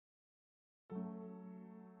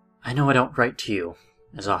I know I don't write to you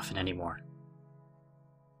as often anymore.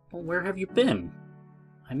 Well, where have you been?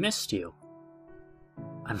 I missed you.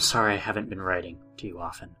 I'm sorry I haven't been writing to you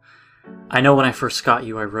often. I know when I first got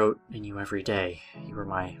you, I wrote in you every day. You were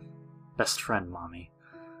my best friend, Mommy.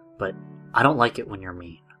 But I don't like it when you're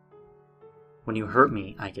mean. When you hurt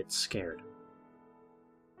me, I get scared.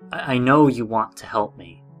 I know you want to help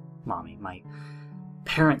me, Mommy. My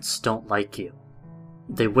parents don't like you.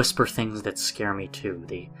 They whisper things that scare me too.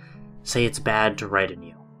 They say it's bad to write in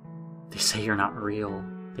you. They say you're not real.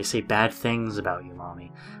 They say bad things about you,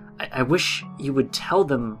 Mommy. I wish you would tell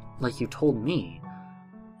them like you told me.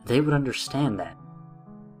 They would understand then.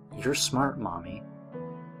 You're smart, Mommy.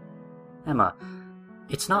 Emma,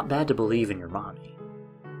 it's not bad to believe in your mommy.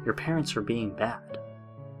 Your parents are being bad.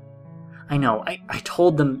 I know, I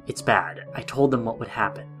told them it's bad. I told them what would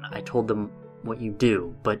happen. I told them what you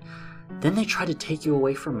do, but then they try to take you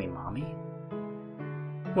away from me, Mommy.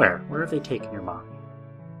 Where? Where have they taken your mommy?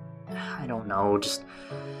 I don't know, just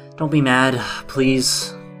don't be mad,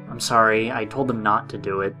 please. I'm sorry, I told them not to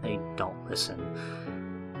do it. They don't listen.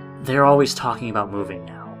 They're always talking about moving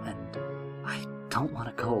now, and I don't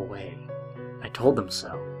want to go away. I told them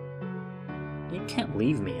so. You can't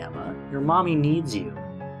leave me, Emma. Your mommy needs you.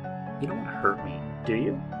 You don't want to hurt me, do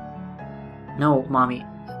you? No, Mommy,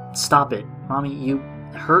 stop it. Mommy, you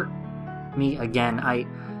hurt me again. I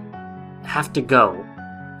have to go.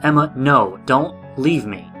 Emma, no, don't leave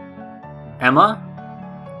me. Emma?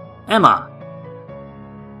 Emma!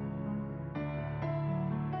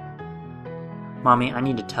 Mommy, I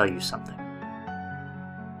need to tell you something.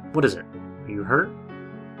 What is it? Are you hurt?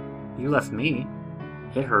 You left me.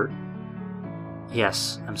 It hurt.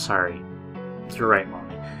 Yes, I'm sorry. You're right,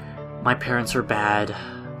 Mommy. My parents are bad.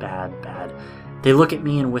 Bad, bad. They look at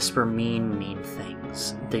me and whisper mean, mean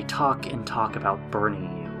things. They talk and talk about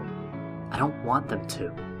burning you. I don't want them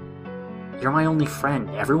to. You're my only friend.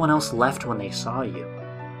 Everyone else left when they saw you.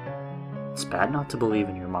 It's bad not to believe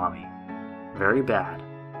in your mommy. Very bad.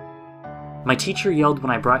 My teacher yelled when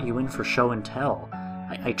I brought you in for show and tell.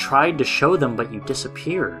 I tried to show them, but you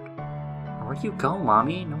disappeared. Where'd you go,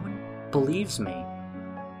 Mommy? No one believes me.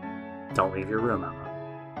 Don't leave your room,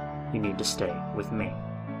 Emma. You need to stay with me.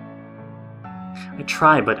 I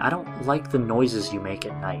try, but I don't like the noises you make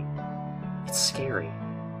at night. It's scary.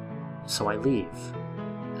 So I leave.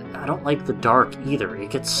 I don't like the dark either. It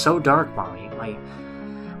gets so dark, Mommy.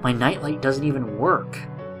 My nightlight doesn't even work.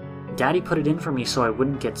 Daddy put it in for me so I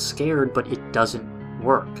wouldn't get scared, but it doesn't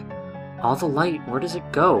work. All the light, where does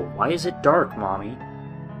it go? Why is it dark, Mommy?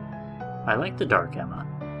 I like the dark, Emma.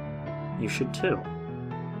 You should too.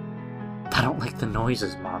 I don't like the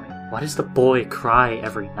noises, Mommy. Why does the boy cry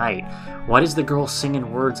every night? Why does the girl sing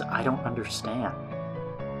in words I don't understand?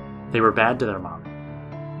 They were bad to their mommy.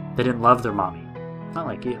 They didn't love their mommy. Not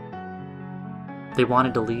like you. They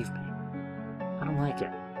wanted to leave me. I don't like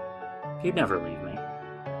it. You'd never leave me.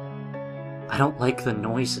 I don't like the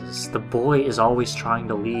noises. The boy is always trying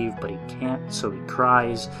to leave, but he can't, so he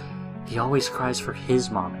cries. He always cries for his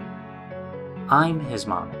mommy. I'm his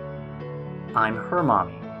mommy. I'm her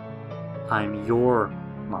mommy. I'm your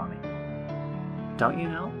mommy. Don't you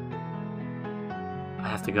know? I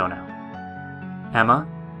have to go now. Emma?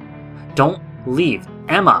 Don't leave!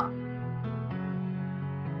 Emma!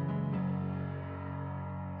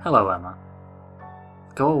 Hello, Emma.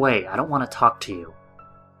 Go away. I don't want to talk to you.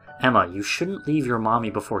 Emma, you shouldn't leave your mommy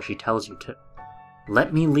before she tells you to.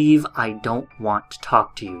 Let me leave. I don't want to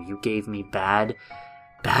talk to you. You gave me bad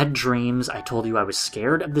dreams. I told you I was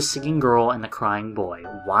scared of the singing girl and the crying boy.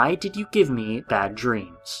 Why did you give me bad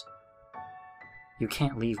dreams? You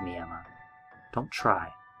can't leave me, Emma. Don't try.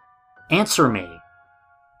 Answer me!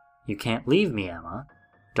 You can't leave me, Emma.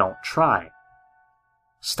 Don't try.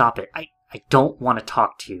 Stop it. I don't want to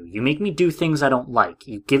talk to you. You make me do things I don't like.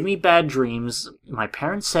 You give me bad dreams. My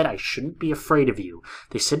parents said I shouldn't be afraid of you.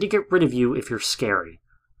 They said to get rid of you if you're scary.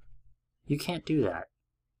 You can't do that.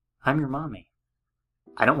 I'm your mommy.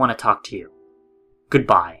 I don't want to talk to you.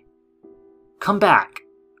 Goodbye. Come back.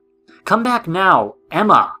 Come back now,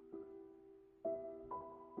 Emma!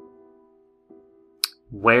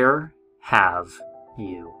 Where have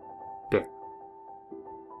you been?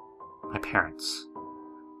 My parents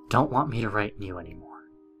don't want me to write in you anymore.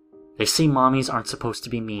 They say mommies aren't supposed to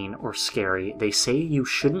be mean or scary. They say you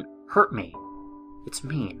shouldn't hurt me. It's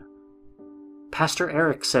mean. Pastor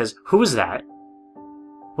Eric says, who is that?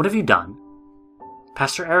 What have you done?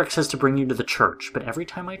 Pastor Eric says to bring you to the church, but every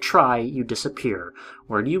time I try, you disappear.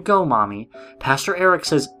 Where do you go, Mommy? Pastor Eric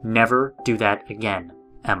says, never do that again,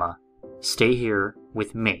 Emma. Stay here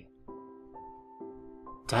with me.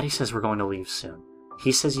 Daddy says we're going to leave soon.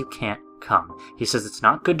 He says you can't come. He says it's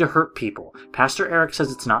not good to hurt people. Pastor Eric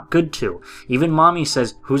says it's not good to. Even Mommy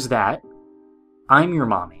says, who's that? I'm your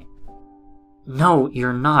mommy. No,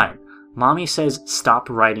 you're not. Mommy says stop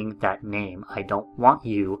writing that name. I don't want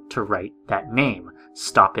you to write that name.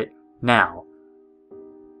 Stop it now.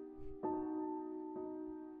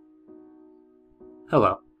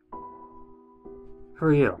 Hello. Who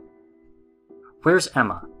are you? Where's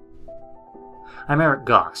Emma? I'm Eric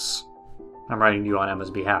Goss. I'm writing to you on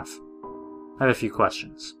Emma's behalf. I have a few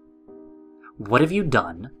questions. What have you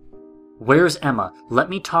done? Where's Emma? Let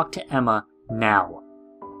me talk to Emma now.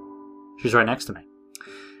 She's right next to me.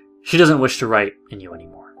 She doesn't wish to write in you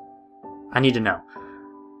anymore. I need to know.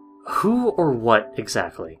 Who or what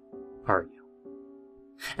exactly are you?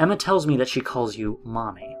 Emma tells me that she calls you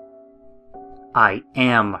Mommy. I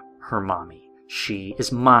am her mommy. She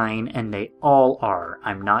is mine, and they all are.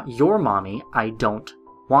 I'm not your mommy. I don't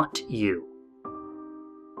want you.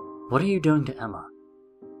 What are you doing to Emma?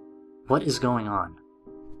 What is going on?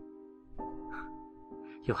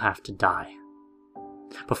 You'll have to die.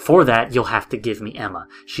 Before that, you'll have to give me Emma.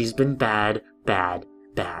 She's been bad, bad,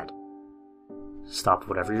 bad. Stop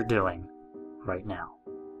whatever you're doing right now.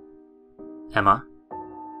 Emma,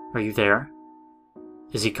 are you there?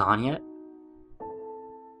 Is he gone yet?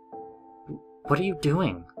 What are you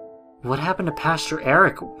doing? What happened to Pastor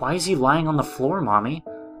Eric? Why is he lying on the floor, Mommy?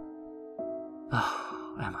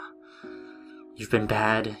 Oh, Emma. You've been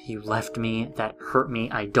bad. You left me. That hurt me.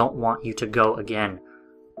 I don't want you to go again.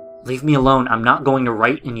 Leave me alone. I'm not going to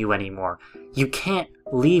write in you anymore. You can't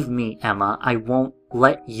leave me, Emma. I won't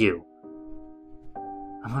let you.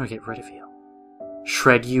 I'm going to get rid of you.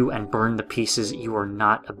 Shred you and burn the pieces. You are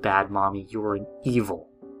not a bad mommy. You are an evil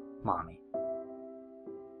mommy.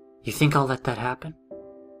 You think I'll let that happen?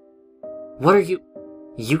 What are you...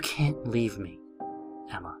 You can't leave me,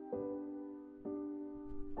 Emma.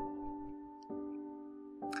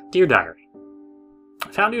 Dear Diary,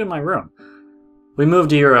 I found you in my room. We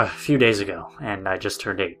moved here a few days ago, and I just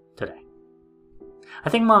turned 8 today. I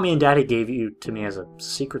think Mommy and Daddy gave you to me as a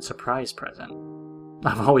secret surprise present.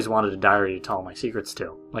 I've always wanted a diary to tell all my secrets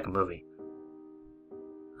to, like a movie.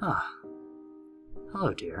 Ah.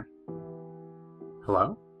 Hello, dear.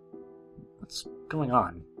 Hello? What's going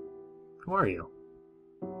on? Who are you?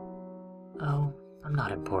 Oh, I'm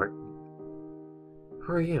not important.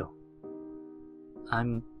 Who are you?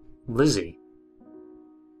 I'm Lizzie.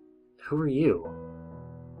 Who are you?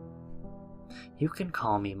 You can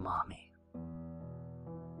call me Mommy.